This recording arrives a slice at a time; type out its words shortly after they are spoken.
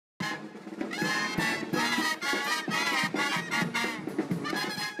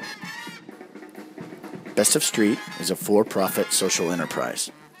Best of Street is a for-profit social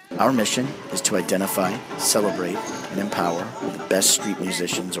enterprise. Our mission is to identify, celebrate, and empower the best street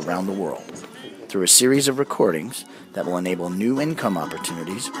musicians around the world through a series of recordings that will enable new income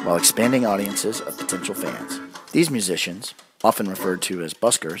opportunities while expanding audiences of potential fans. These musicians, often referred to as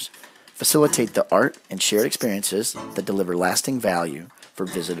buskers, facilitate the art and shared experiences that deliver lasting value for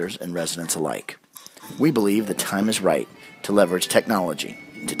visitors and residents alike. We believe the time is right to leverage technology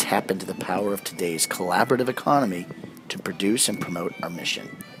to tap into the power of today's collaborative economy to produce and promote our mission.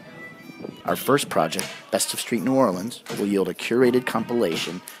 Our first project, Best of Street New Orleans, will yield a curated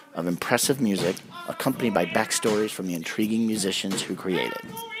compilation of impressive music accompanied by backstories from the intriguing musicians who create it.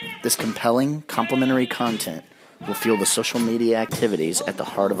 This compelling, complementary content will fuel the social media activities at the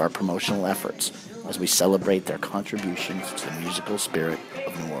heart of our promotional efforts as we celebrate their contributions to the musical spirit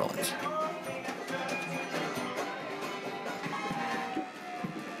of New Orleans.